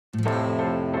Hello,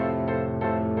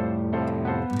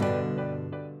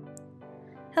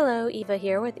 Eva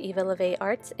here with Eva LeVay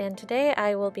Arts, and today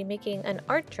I will be making an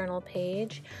art journal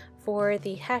page for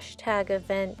the hashtag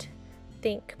event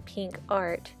Think Pink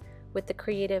Art with the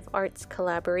Creative Arts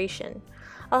collaboration.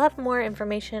 I'll have more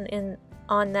information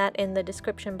on that in the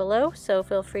description below, so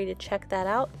feel free to check that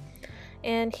out.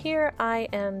 And here I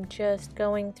am just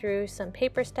going through some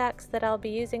paper stacks that I'll be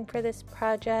using for this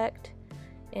project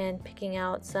and picking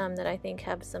out some that I think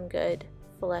have some good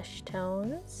flesh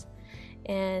tones.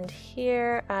 And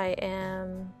here I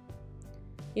am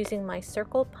using my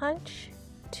circle punch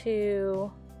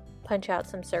to punch out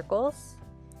some circles.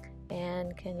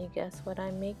 And can you guess what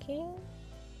I'm making?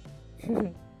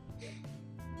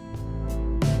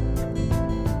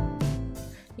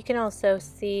 You can also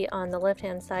see on the left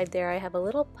hand side there I have a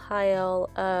little pile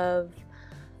of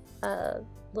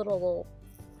little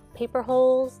paper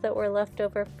holes that were left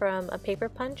over from a paper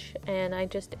punch, and I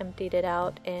just emptied it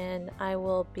out, and I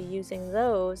will be using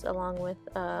those along with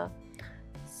a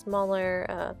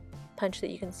smaller punch that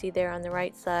you can see there on the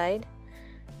right side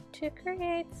to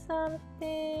create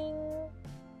something.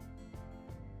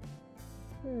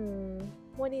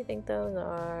 What do you think those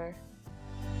are?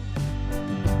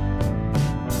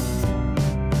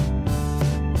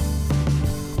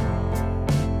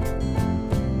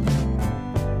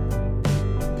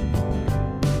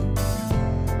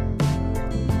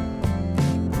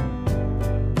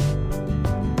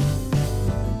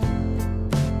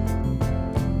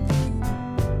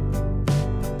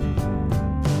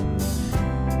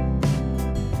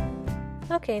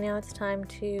 Okay, now it's time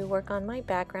to work on my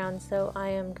background, so I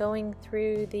am going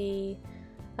through the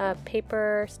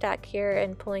paper stack here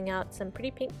and pulling out some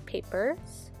pretty pink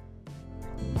papers.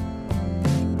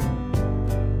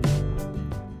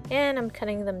 And I'm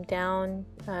cutting them down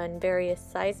in various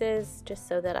sizes just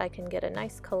so that I can get a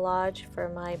nice collage for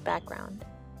my background.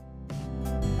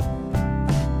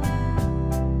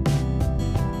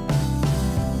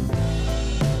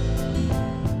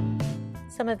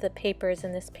 Some of the papers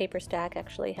in this paper stack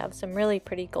actually have some really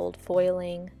pretty gold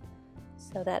foiling,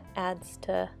 so that adds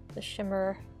to the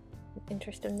shimmer and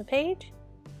interest in the page.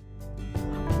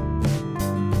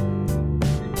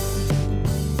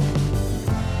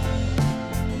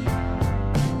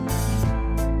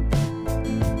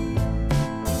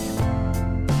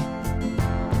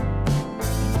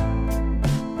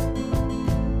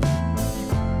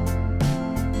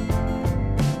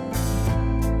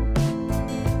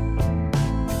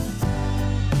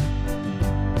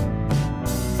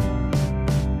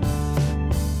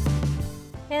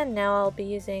 And now I'll be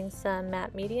using some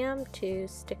matte medium to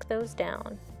stick those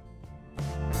down.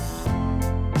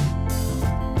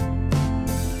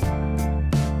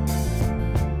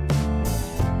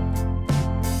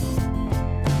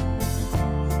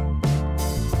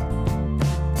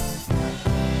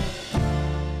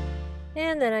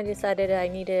 And then I decided I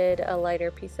needed a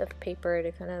lighter piece of paper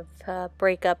to kind of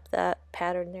break up that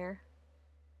pattern there.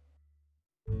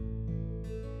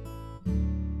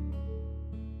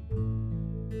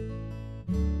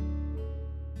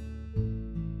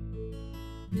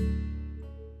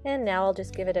 And now I'll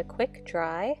just give it a quick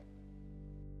dry.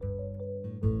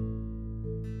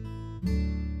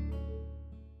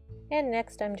 And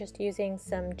next I'm just using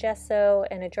some gesso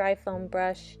and a dry foam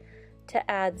brush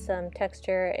to add some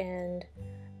texture and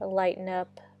lighten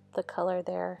up the color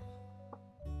there.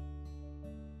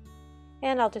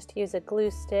 And I'll just use a glue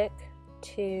stick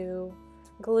to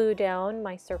glue down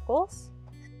my circles.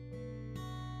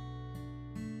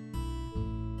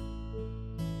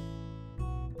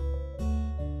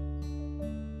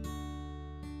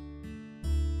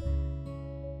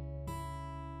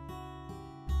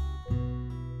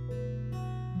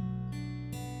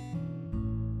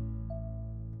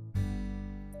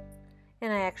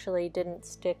 And I actually didn't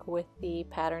stick with the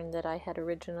pattern that I had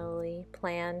originally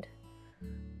planned,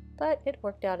 but it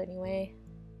worked out anyway.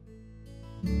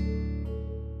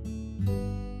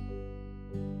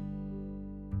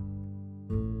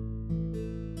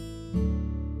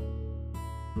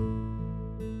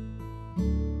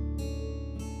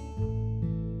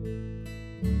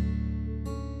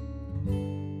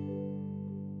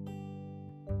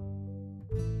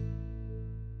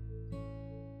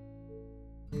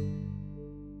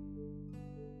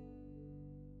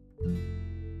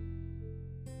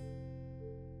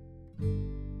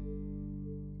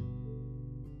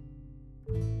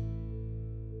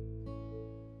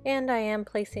 And I am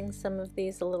placing some of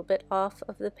these a little bit off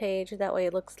of the page, that way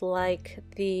it looks like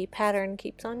the pattern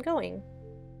keeps on going.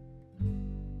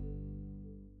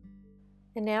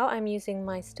 And now I'm using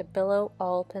my Stabilo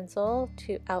All pencil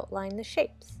to outline the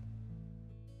shapes.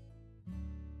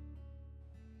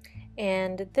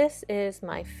 And this is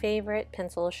my favorite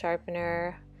pencil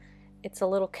sharpener. It's a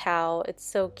little cow. It's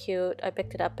so cute. I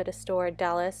picked it up at a store in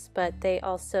Dallas, but they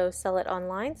also sell it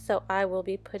online, so I will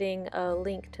be putting a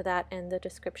link to that in the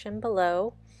description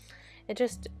below. It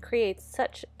just creates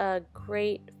such a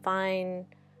great fine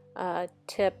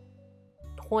tip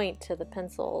point to the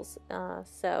pencils,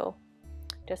 so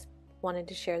just wanted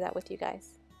to share that with you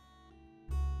guys.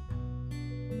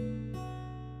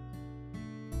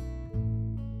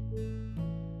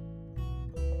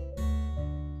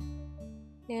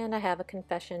 And I have a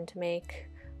confession to make.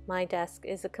 My desk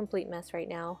is a complete mess right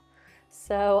now,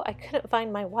 so I couldn't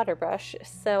find my water brush,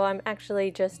 so I'm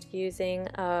actually just using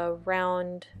a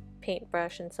round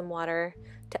paintbrush and some water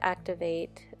to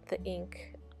activate the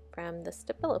ink from the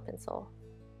Stabilo pencil.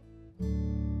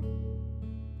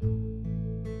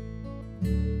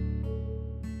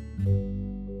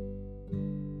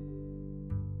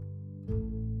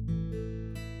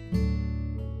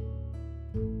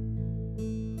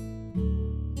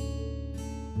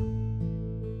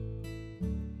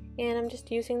 And I'm just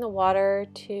using the water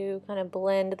to kind of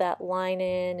blend that line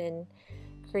in and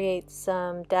create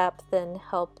some depth and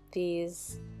help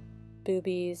these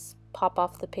boobies pop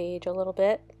off the page a little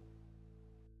bit.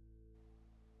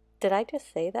 Did I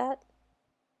just say that?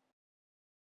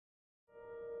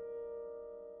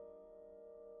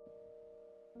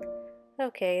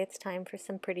 Okay, it's time for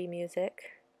some pretty music.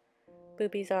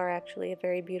 Boobies are actually a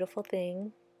very beautiful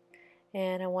thing,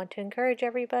 and I want to encourage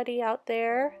everybody out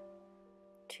there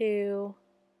to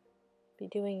be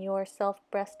doing your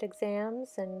self-breast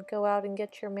exams and go out and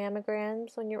get your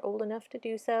mammograms when you're old enough to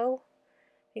do so.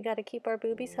 We got to keep our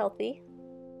boobies healthy.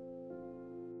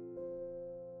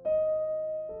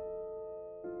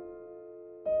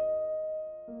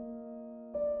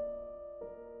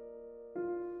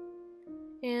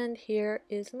 And here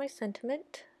is my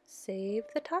sentiment: save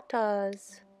the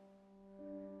Ta-tas.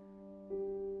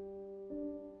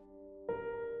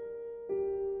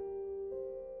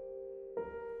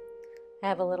 I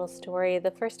have a little story.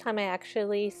 The first time I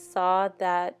actually saw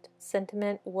that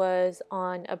sentiment was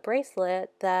on a bracelet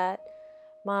that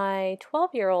my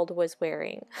 12-year-old was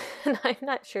wearing. And I'm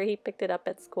not sure, he picked it up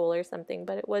at school or something,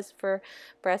 but it was for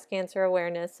breast cancer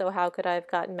awareness, so how could I have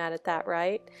gotten mad at that,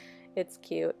 right? It's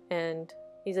cute, and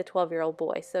he's a 12-year-old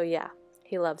boy, so yeah,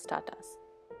 he loves Ta-tas.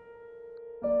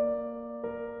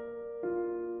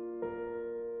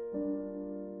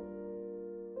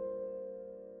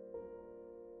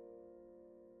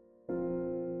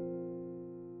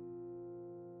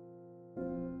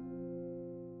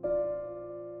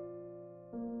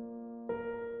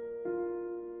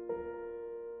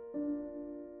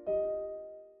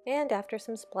 And after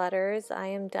some splatters, I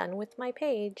am done with my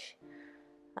page.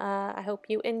 I hope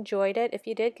you enjoyed it. If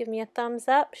you did, give me a thumbs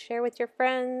up, share with your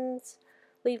friends,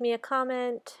 leave me a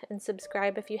comment, and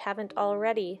subscribe if you haven't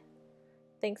already.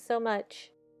 Thanks so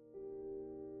much.